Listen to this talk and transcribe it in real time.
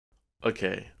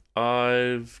Okay,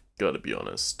 I've got to be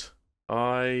honest.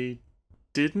 I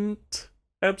didn't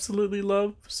absolutely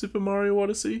love Super Mario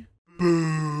Odyssey.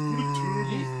 I'm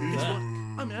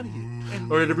out of here.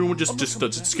 Alright, everyone, just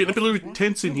getting a little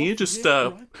tense in here. Just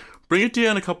bring it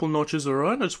down a couple notches,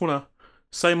 alright? I just want to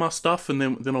say my stuff and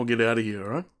then I'll get out of here,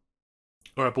 alright?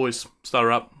 Alright, boys, start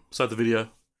her up. Start the video.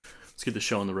 Let's get the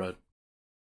show on the road.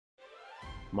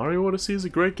 Mario Odyssey is a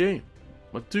great game.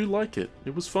 I do like it.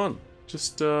 It was fun.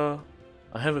 Just,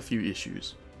 I have a few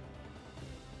issues.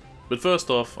 But first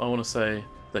off, I want to say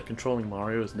that controlling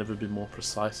Mario has never been more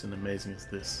precise and amazing as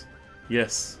this.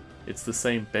 Yes, it's the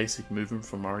same basic movement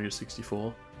from Mario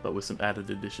 64, but with some added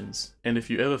additions. And if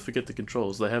you ever forget the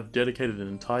controls, they have dedicated an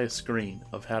entire screen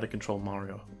of how to control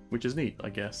Mario, which is neat, I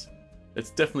guess.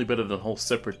 It's definitely better than a whole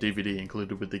separate DVD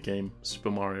included with the game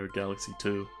Super Mario Galaxy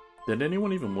 2. Did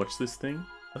anyone even watch this thing?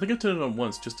 I think I turned it on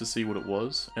once just to see what it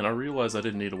was, and I realised I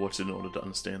didn't need to watch it in order to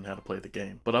understand how to play the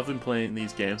game. But I've been playing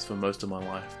these games for most of my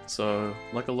life, so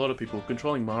like a lot of people,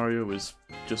 controlling Mario is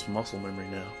just muscle memory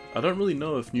now. I don't really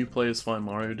know if new players find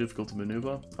Mario difficult to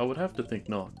maneuver. I would have to think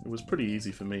not. It was pretty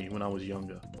easy for me when I was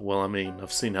younger. Well, I mean,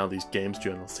 I've seen how these games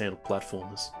journalists handle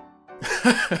platformers.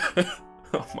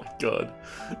 Oh my god.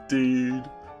 Dude,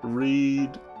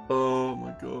 read. Oh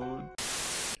my god.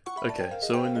 Okay,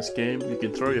 so in this game, you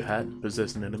can throw your hat and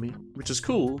possess an enemy, which is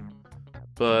cool,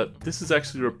 but this is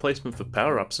actually a replacement for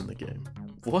power-ups in the game.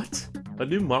 What? A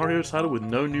new Mario title with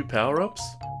no new power-ups?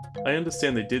 I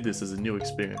understand they did this as a new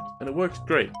experience, and it works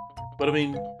great, but I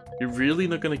mean, you're really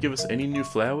not going to give us any new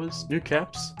flowers? New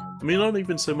caps? I mean, not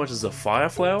even so much as a fire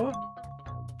flower?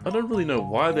 I don't really know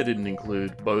why they didn't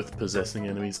include both possessing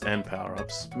enemies and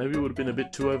power-ups. Maybe it would have been a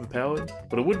bit too overpowered,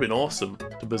 but it would have been awesome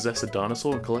to possess a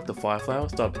dinosaur and collect the fire flower,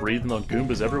 start breathing on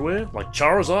Goombas everywhere, like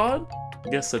Charizard? I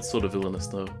guess that's sort of villainous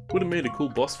though. Would have made a cool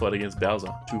boss fight against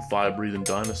Bowser, 2 fire-breathing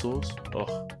dinosaurs. Oh,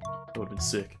 that would have been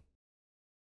sick.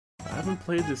 I haven't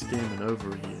played this game in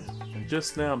over a year, and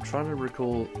just now I'm trying to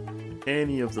recall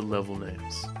any of the level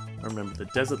names. I remember the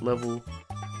desert level,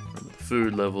 I remember the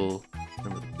food level,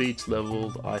 remember the beach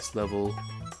level, the ice level.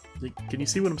 Can you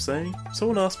see what I'm saying? If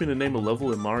someone asked me to name a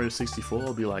level in Mario 64,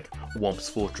 I'll be like, Womp's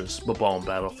Fortress, Bob-omb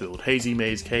Battlefield, Hazy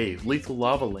Maze Cave, Lethal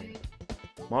Lava Land.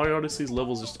 Mario Odyssey's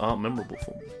levels just aren't memorable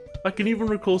for me. I can even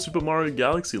recall Super Mario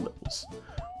Galaxy levels.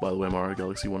 By the way, Mario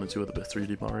Galaxy 1 and 2 are the best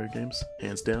 3D Mario games,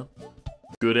 hands down.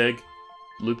 Good Egg,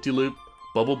 Loop-de-Loop,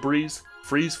 Bubble Breeze,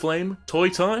 Freeze Flame, Toy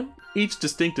Time, each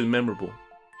distinct and memorable.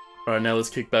 Alright, now let's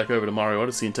kick back over to Mario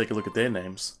Odyssey and take a look at their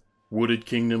names. Wooded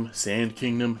Kingdom, Sand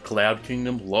Kingdom, Cloud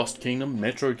Kingdom, Lost Kingdom,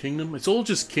 Metro Kingdom. It's all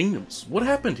just kingdoms. What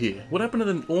happened here? What happened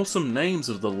to the awesome names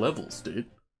of the levels, dude?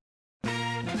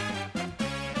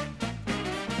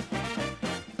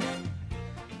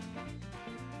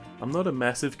 I'm not a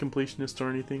massive completionist or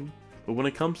anything, but when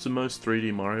it comes to most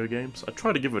 3D Mario games, I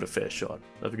try to give it a fair shot.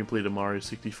 I've completed Mario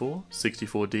 64,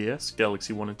 64DS,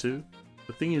 Galaxy 1 and 2.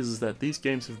 The thing is that these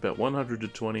games have about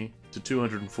 120 to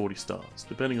 240 stars,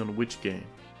 depending on which game.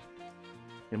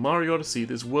 In Mario Odyssey,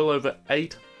 there's well over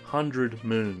 800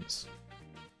 moons.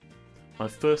 My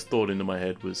first thought into my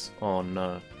head was, oh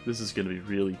no, this is going to be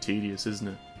really tedious, isn't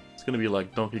it? It's going to be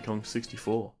like Donkey Kong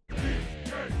 64.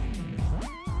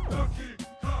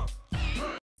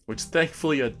 Which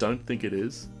thankfully I don't think it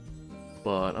is,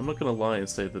 but I'm not going to lie and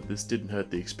say that this didn't hurt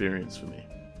the experience for me.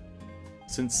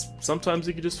 Since sometimes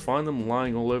you can just find them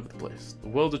lying all over the place. The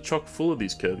world is chock full of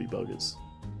these curvy buggers.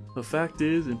 The fact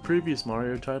is, in previous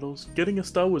Mario titles, getting a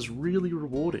star was really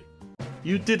rewarding.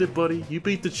 You did it, buddy. You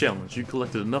beat the challenge. You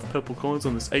collected enough purple coins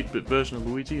on this 8-bit version of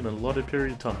Luigi in a allotted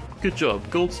period of time. Good job.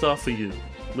 Gold star for you.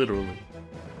 Literally.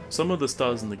 Some of the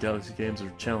stars in the Galaxy games are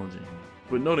challenging,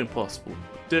 but not impossible.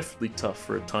 Definitely tough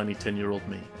for a tiny 10-year-old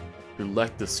me, who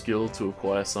lacked the skill to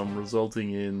acquire some,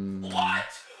 resulting in... What?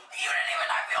 You didn't even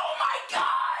have the... Oh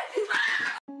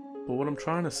my god! But what I'm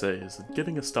trying to say is that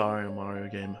getting a star in a Mario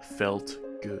game felt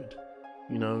good.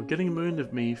 You know, getting a moon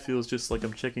of me feels just like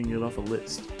I'm checking it off a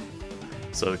list.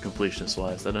 So completionist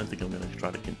wise, I don't think I'm going to try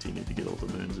to continue to get all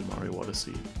the moons in Mario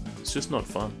Odyssey. It's just not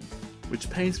fun. Which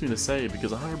pains me to say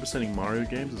because 100%ing Mario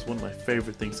games is one of my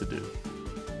favourite things to do.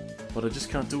 But I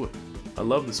just can't do it. I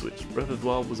love the Switch. Breath of the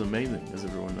Wild was amazing, as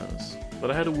everyone knows.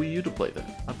 But I had a Wii U to play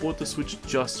that. I bought the Switch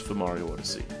just for Mario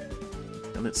Odyssey.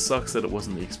 And it sucks that it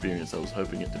wasn't the experience I was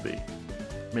hoping it to be.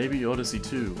 Maybe Odyssey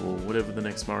 2, or whatever the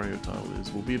next Mario title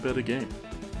is, will be a better game.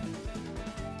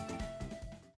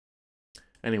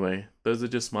 Anyway, those are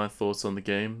just my thoughts on the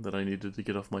game that I needed to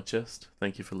get off my chest.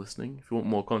 Thank you for listening. If you want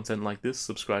more content like this,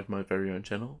 subscribe to my very own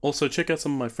channel. Also, check out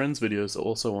some of my friends' videos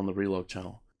also on the Relog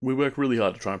channel. We work really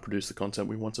hard to try and produce the content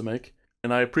we want to make,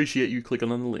 and I appreciate you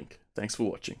clicking on the link. Thanks for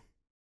watching.